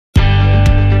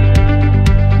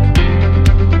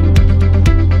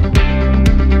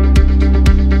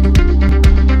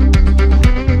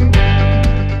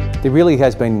There really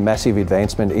has been massive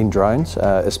advancement in drones,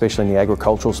 especially in the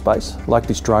agricultural space. Like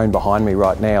this drone behind me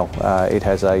right now, it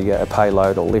has a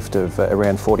payload or lift of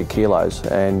around 40 kilos,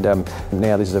 and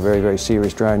now this is a very, very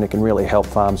serious drone that can really help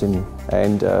farms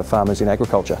and farmers in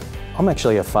agriculture. I'm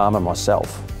actually a farmer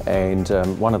myself, and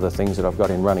one of the things that I've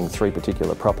got in running 3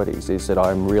 particular properties is that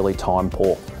I'm really time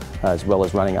poor, as well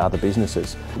as running other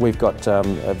businesses. We've got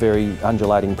a very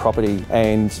undulating property,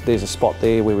 and there's a spot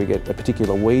there where we get a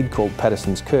particular weed called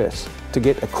Patterson's Curse. To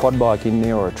get a quad bike in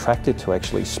there or a tractor to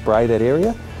actually spray that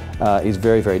area is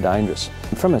very, very dangerous.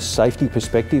 From a safety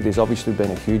perspective, there's obviously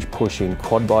been a huge push in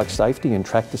quad bike safety and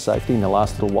tractor safety in the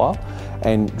last little while,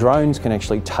 and drones can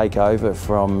actually take over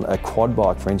from a quad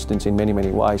bike, for instance, in many,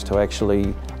 many ways to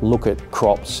actually look at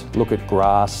crops, look at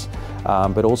grass,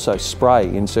 but also spray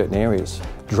in certain areas.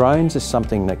 Drones is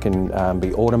something that can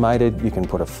be automated. You can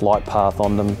put a flight path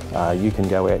on them. You can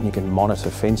go out and you can monitor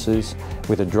fences.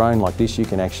 With a drone like this, you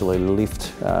can actually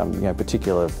lift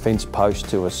particular fence posts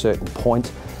to a certain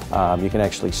point. You can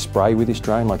actually spray with this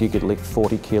drone, like you could lift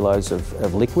 40 kilos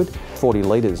of liquid. 40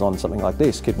 litres on something like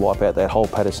this could wipe out that whole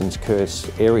Patterson's Curse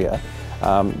area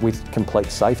with complete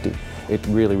safety. It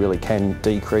really, really can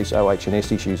decrease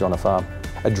OH&S issues on a farm.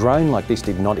 A drone like this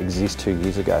did not exist 2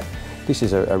 years ago. This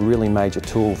is a really major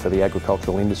tool for the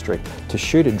agricultural industry. To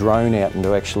shoot a drone out and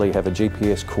to actually have a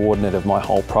GPS coordinate of my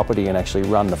whole property and actually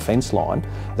run the fence line,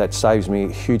 that saves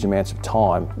me huge amounts of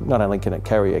time. Not only can it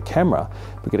carry a camera,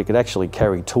 but it could actually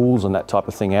carry tools and that type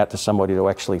of thing out to somebody to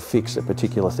actually fix a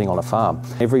particular thing on a farm.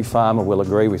 Every farmer will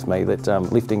agree with me that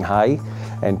lifting hay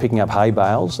and picking up hay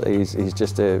bales is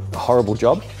just a horrible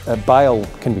job. A bale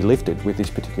can be lifted with this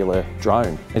particular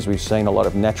drone. As we've seen a lot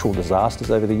of natural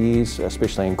disasters over the years,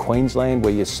 especially in Queensland,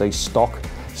 where you see stock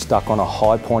stuck on a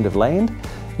high point of land,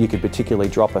 you could particularly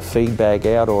drop a feed bag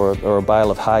out or a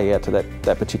bale of hay out to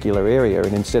that particular area,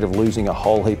 and instead of losing a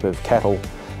whole heap of cattle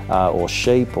or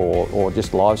sheep or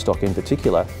just livestock in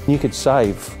particular, you could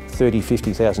save $30,000,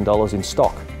 $50,000 in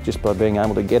stock just by being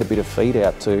able to get a bit of feed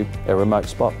out to a remote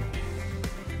spot.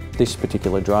 This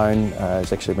particular drone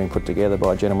has actually been put together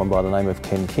by a gentleman by the name of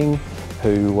Ken King,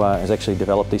 who has actually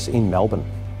developed this in Melbourne.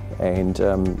 And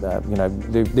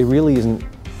there really isn't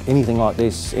anything like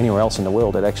this anywhere else in the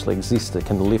world that actually exists that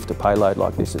can lift a payload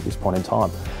like this at this point in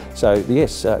time. So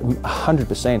yes,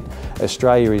 100%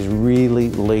 Australia is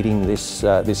really leading this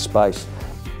space.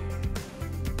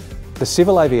 The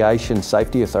Civil Aviation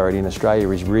Safety Authority in Australia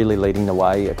is really leading the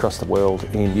way across the world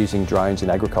in using drones in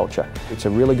agriculture. It's a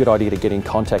really good idea to get in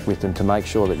contact with them to make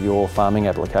sure that your farming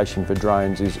application for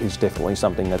drones is definitely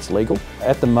something that's legal.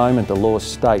 At the moment, the laws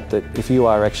state that if you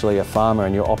are actually a farmer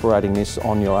and you're operating this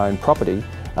on your own property,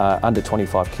 under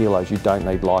 25 kilos, you don't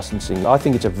need licensing. I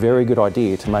think it's a very good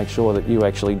idea to make sure that you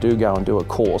actually do go and do a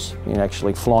course in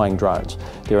actually flying drones.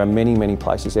 There are many, many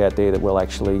places out there that will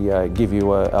actually give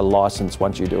you a license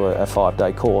once you do a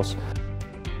 5-day course.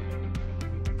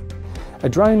 A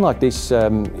drone like this,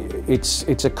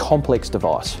 it's a complex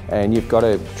device, and you've got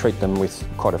to treat them with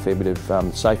quite a fair bit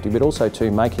of safety, but also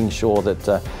too making sure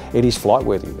that it is flight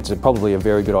worthy. It's probably a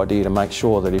very good idea to make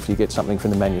sure that if you get something from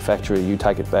the manufacturer, you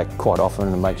take it back quite often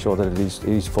and make sure that it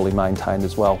is fully maintained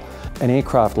as well. An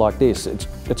aircraft like this,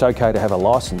 it's okay to have a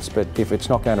license, but if it's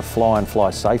not going to fly and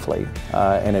fly safely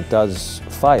and it does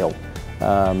fail,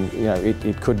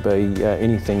 it could be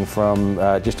anything from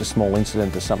just a small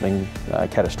incident to something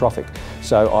catastrophic.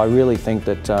 So I really think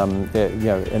that an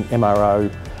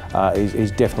MRO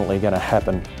is definitely going to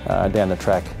happen down the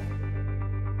track.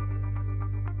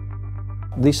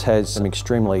 This has some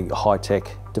extremely high-tech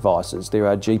devices. There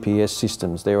are GPS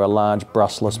systems, there are large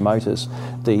brushless motors.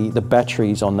 The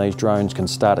batteries on these drones can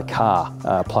start a car,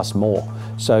 plus more.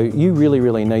 So you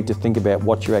really need to think about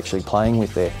what you're actually playing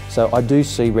with there. So I do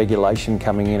see regulation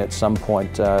coming in at some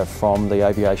point from the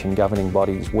aviation governing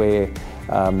bodies where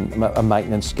a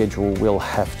maintenance schedule will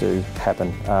have to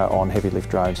happen on heavy lift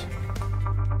drones.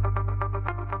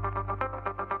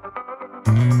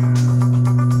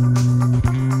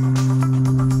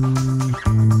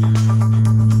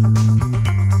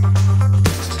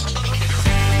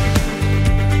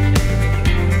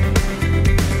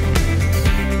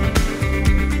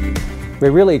 We're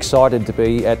really excited to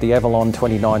be at the Avalon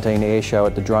 2019 Airshow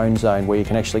at the Drone Zone, where you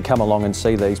can actually come along and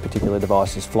see these particular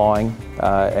devices flying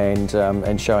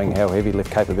and showing how heavy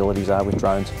lift capabilities are with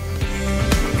drones.